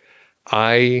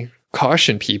 I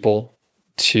caution people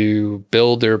to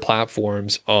build their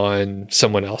platforms on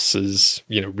someone else's,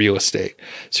 real estate.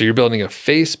 So you're building a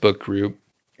Facebook group,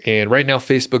 and right now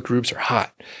Facebook groups are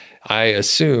hot. I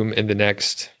assume in the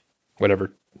next,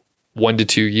 1 to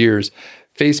 2 years,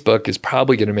 Facebook is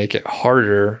probably going to make it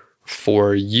harder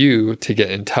for you to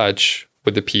get in touch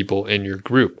with the people in your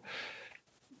group.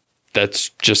 That's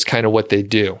just kind of what they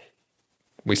do.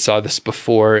 We saw this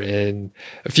before a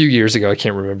few years ago. I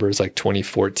can't remember. It was like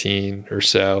 2014 or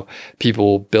so.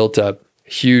 People built up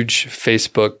huge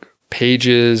Facebook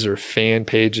pages or fan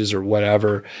pages or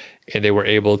whatever, and they were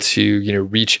able to,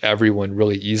 reach everyone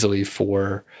really easily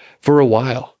for a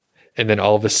while. And then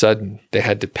all of a sudden, they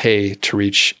had to pay to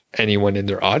reach anyone in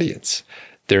their audience.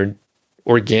 Their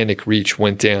organic reach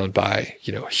went down by,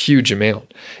 a huge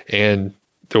amount. And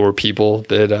there were people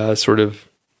that sort of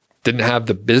didn't have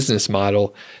the business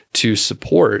model to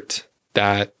support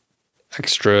that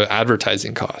extra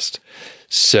advertising cost.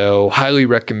 So highly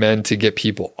recommend to get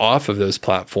people off of those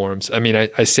platforms. I mean,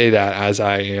 I say that as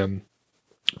I am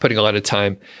putting a lot of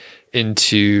time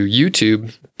into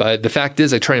YouTube, but the fact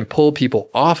is I try and pull people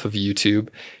off of YouTube,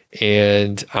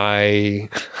 and I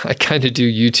kind of do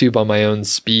YouTube on my own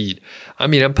speed. I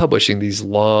mean, I'm publishing these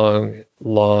long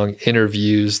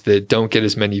interviews that don't get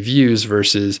as many views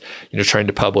versus, trying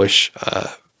to publish,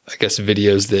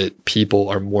 videos that people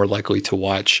are more likely to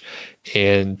watch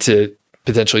and to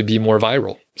potentially be more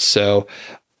viral. So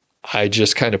I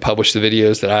just kind of publish the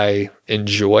videos that I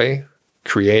enjoy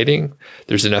creating.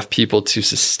 There's enough people to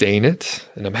sustain it,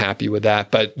 and I'm happy with that.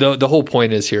 But the whole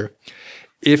point is here,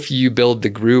 if you build the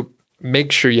group,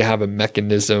 make sure you have a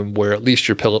mechanism where at least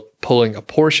you're pulling a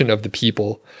portion of the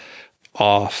people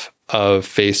off of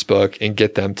Facebook and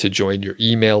get them to join your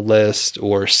email list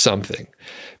or something.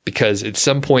 Because at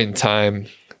some point in time,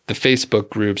 the Facebook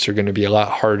groups are going to be a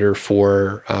lot harder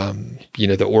for,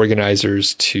 the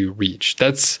organizers to reach.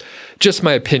 That's just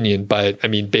my opinion. But I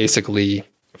mean, basically,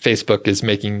 Facebook is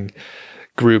making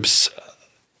groups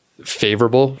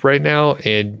favorable right now,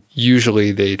 and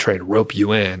usually they try to rope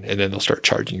you in and then they'll start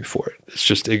charging you for it. It's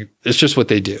just what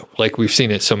they do. Like, we've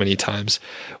seen it so many times,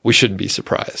 we shouldn't be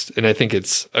surprised. And I think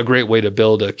it's a great way to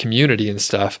build a community and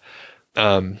stuff.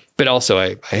 But also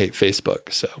I hate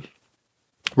Facebook, so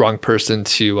wrong person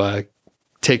to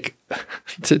take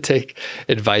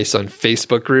advice on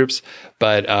Facebook groups.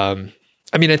 But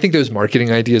I think those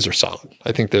marketing ideas are solid.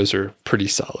 I think those are pretty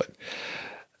solid.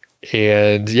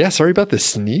 And yeah, sorry about the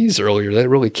sneeze earlier. That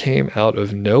really came out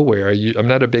of nowhere. I'm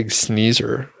not a big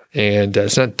sneezer, and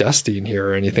it's not dusty in here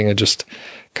or anything. I just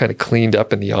kind of cleaned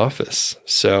up in the office.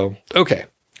 So, okay.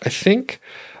 I think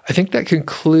that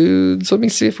concludes. Let me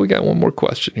see if we got one more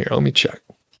question here. Let me check.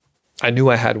 I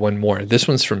knew I had one more. This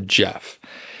one's from Jeff,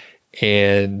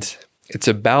 and it's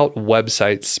about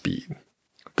website speed.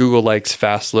 Google likes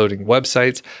fast loading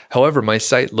websites. However, my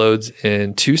site loads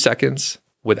in 2 seconds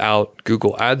without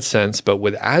Google AdSense, but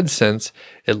with AdSense,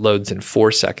 it loads in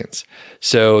 4 seconds.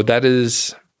 So that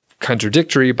is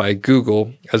contradictory by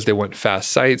Google, as they want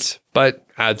fast sites, but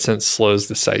AdSense slows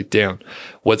the site down.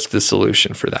 What's the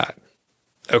solution for that?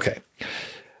 Okay.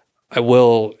 I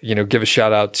will, give a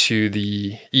shout out to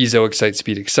the Ezoic Site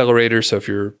Speed Accelerator. So if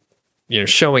you're,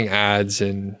 showing ads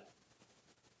and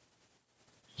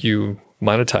you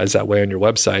monetize that way on your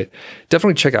website,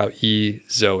 definitely check out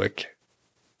Ezoic.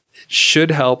 It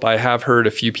should help. I have heard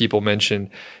a few people mention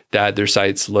that their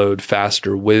sites load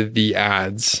faster with the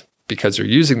ads because they're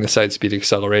using the Site Speed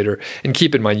Accelerator. And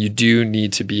keep in mind, you do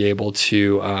need to be able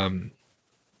to,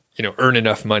 earn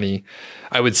enough money.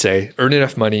 I would say earn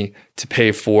enough money to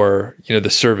pay for, the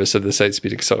service of the Site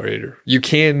Speed Accelerator. You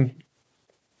can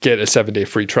get a 7-day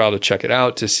free trial to check it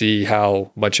out to see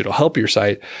how much it'll help your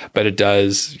site, but it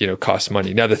does, cost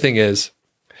money. Now, the thing is,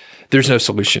 there's no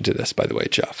solution to this, by the way,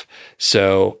 Jeff.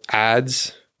 So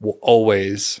ads will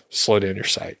always slow down your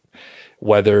site.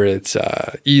 whether it's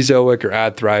Ezoic or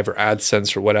AdThrive or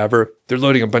AdSense or whatever. They're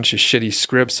loading a bunch of shitty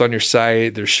scripts on your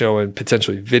site. They're showing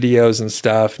potentially videos and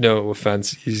stuff. No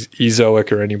offense,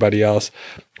 Ezoic or anybody else.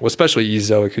 Well, especially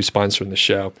Ezoic, who's sponsoring the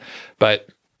show. But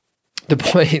the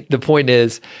point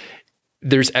is,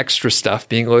 there's extra stuff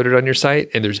being loaded on your site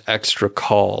and there's extra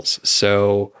calls.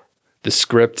 So the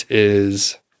script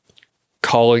is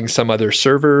calling some other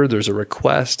server. There's a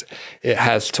request. It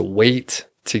has to wait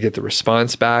to get the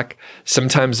response back.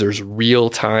 Sometimes there's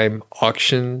real-time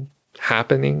auction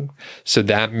happening. So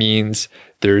that means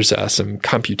there's some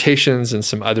computations and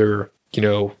some other,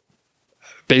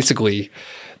 basically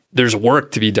there's work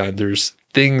to be done. There's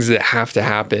things that have to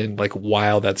happen like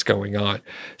while that's going on.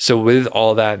 So with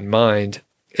all that in mind,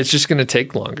 it's just going to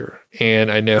take longer.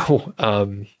 And I know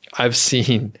I've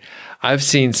seen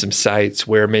some sites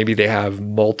where maybe they have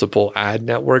multiple ad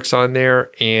networks on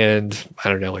there and I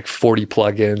don't know, like 40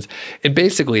 plugins. And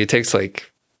basically it takes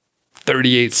like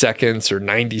 38 seconds or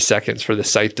 90 seconds for the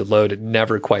site to load. It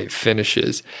never quite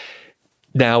finishes.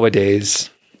 Nowadays,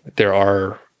 there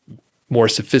are more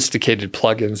sophisticated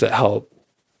plugins that help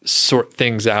sort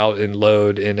things out and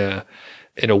load in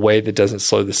a way that doesn't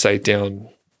slow the site down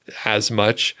as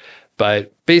much.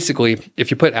 But basically, if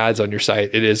you put ads on your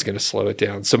site, it is going to slow it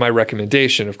down. So my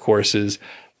recommendation, of course, is,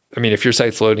 if your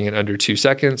site's loading in under 2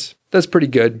 seconds, that's pretty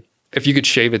good. If you could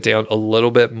shave it down a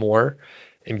little bit more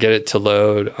and get it to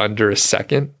load under a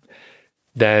second,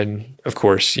 then of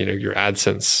course, your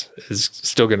AdSense is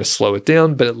still going to slow it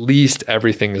down, but at least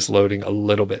everything is loading a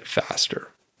little bit faster.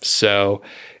 So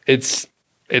it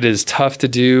is tough to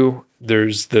do.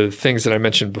 There's the things that I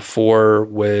mentioned before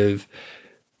with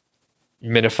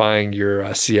minifying your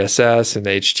CSS and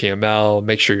the HTML,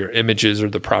 make sure your images are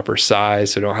the proper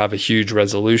size so don't have a huge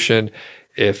resolution.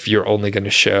 If you're only going to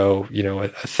show,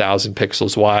 1,000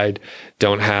 pixels wide,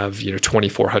 don't have,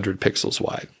 2,400 pixels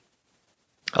wide.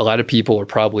 A lot of people are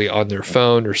probably on their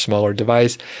phone or smaller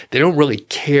device. They don't really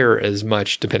care as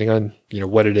much depending on,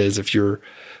 what it is. If you're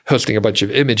hosting a bunch of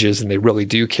images and they really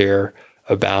do care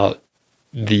about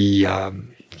the,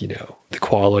 the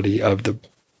quality of the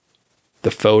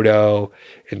photo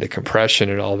and the compression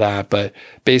and all that. But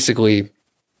basically,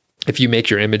 if you make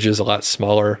your images a lot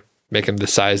smaller, make them the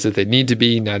size that they need to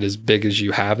be, not as big as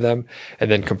you have them, and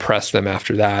then compress them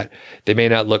after that, they may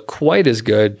not look quite as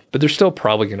good, but they're still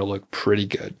probably going to look pretty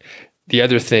good. The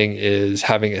other thing is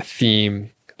having a theme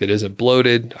that isn't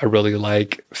bloated. I really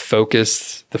like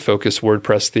Focus, the Focus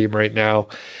WordPress theme right now,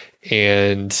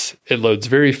 and it loads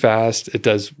very fast. It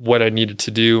does what I need it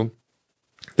to do.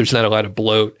 There's not a lot of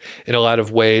bloat. In a lot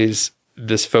of ways,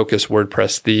 this Focus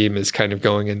WordPress theme is kind of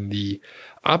going in the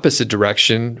opposite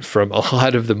direction from a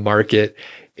lot of the market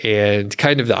and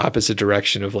kind of the opposite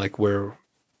direction of like where,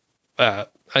 I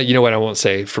won't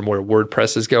say from where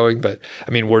WordPress is going, but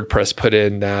WordPress put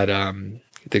in that,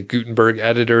 the Gutenberg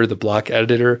editor, the block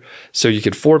editor, so you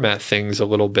could format things a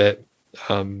little bit,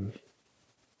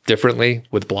 differently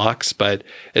with blocks, but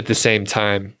at the same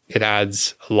time, it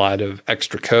adds a lot of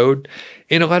extra code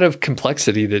and a lot of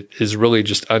complexity that is really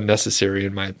just unnecessary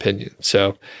in my opinion.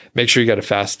 So make sure you got a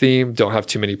fast theme, don't have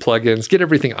too many plugins, get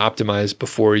everything optimized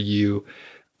before you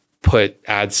put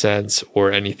AdSense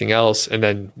or anything else. And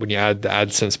then when you add the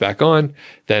AdSense back on,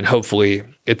 then hopefully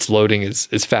it's loading as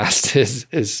fast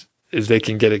as they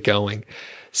can get it going.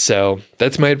 So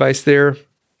that's my advice there.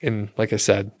 And like I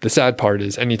said, the sad part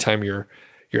is anytime you're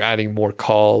adding more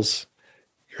calls,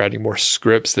 you're adding more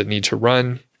scripts that need to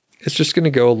run, it's just going to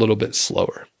go a little bit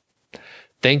slower.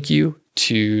 Thank you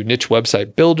to Niche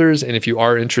Website Builders. And if you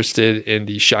are interested in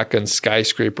the Shotgun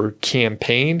Skyscraper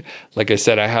campaign, like I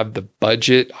said, I have the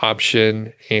budget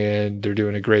option and they're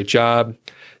doing a great job.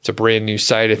 It's a brand new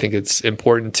site. I think it's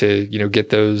important to, get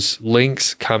those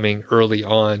links coming early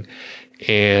on.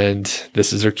 And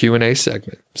this is our Q&A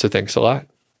segment. So thanks a lot.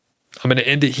 I'm going to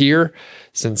end it here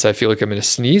since I feel like I'm going to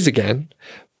sneeze again,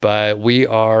 but we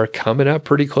are coming up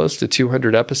pretty close to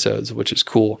 200 episodes, which is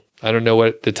cool. I don't know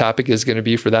what the topic is going to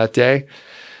be for that day,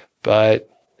 but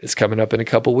it's coming up in a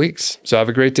couple weeks. So have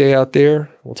a great day out there.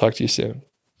 We'll talk to you soon.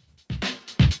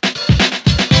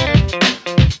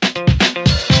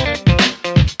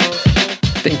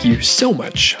 Thank you so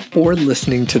much for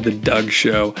listening to The Doug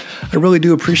Show. I really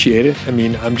do appreciate it.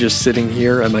 I'm just sitting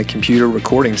here at my computer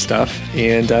recording stuff,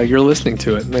 and you're listening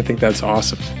to it, and I think that's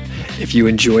awesome. If you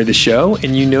enjoy the show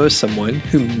and you know someone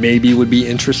who maybe would be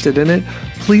interested in it,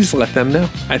 please let them know.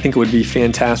 I think it would be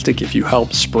fantastic if you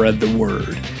help spread the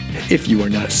word. If you are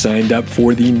not signed up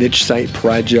for the Niche Site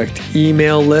Project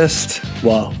email list,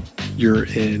 well, you're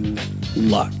in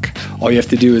luck. All you have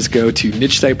to do is go to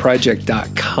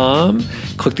nichesiteproject.com,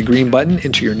 Click the green button,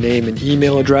 enter your name and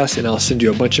email address, and I'll send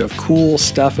you a bunch of cool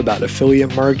stuff about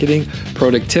affiliate marketing,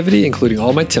 productivity, including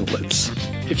all my templates.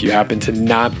 If you happen to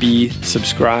not be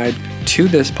subscribed to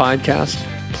this podcast,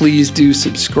 please do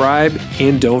subscribe,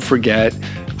 and don't forget,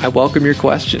 I welcome your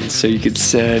questions. So you could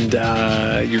send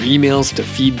your emails to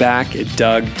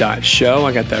feedback@doug.show.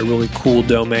 I got that really cool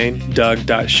domain,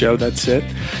 doug.show, that's it.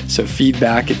 So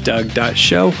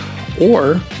feedback@doug.show,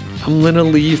 or I'm going to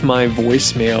leave my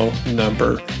voicemail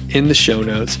number in the show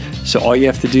notes. So all you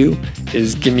have to do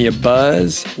is give me a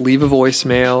buzz, leave a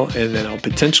voicemail, and then I'll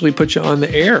potentially put you on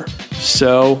the air.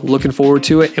 So looking forward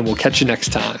to it, and we'll catch you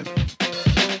next time.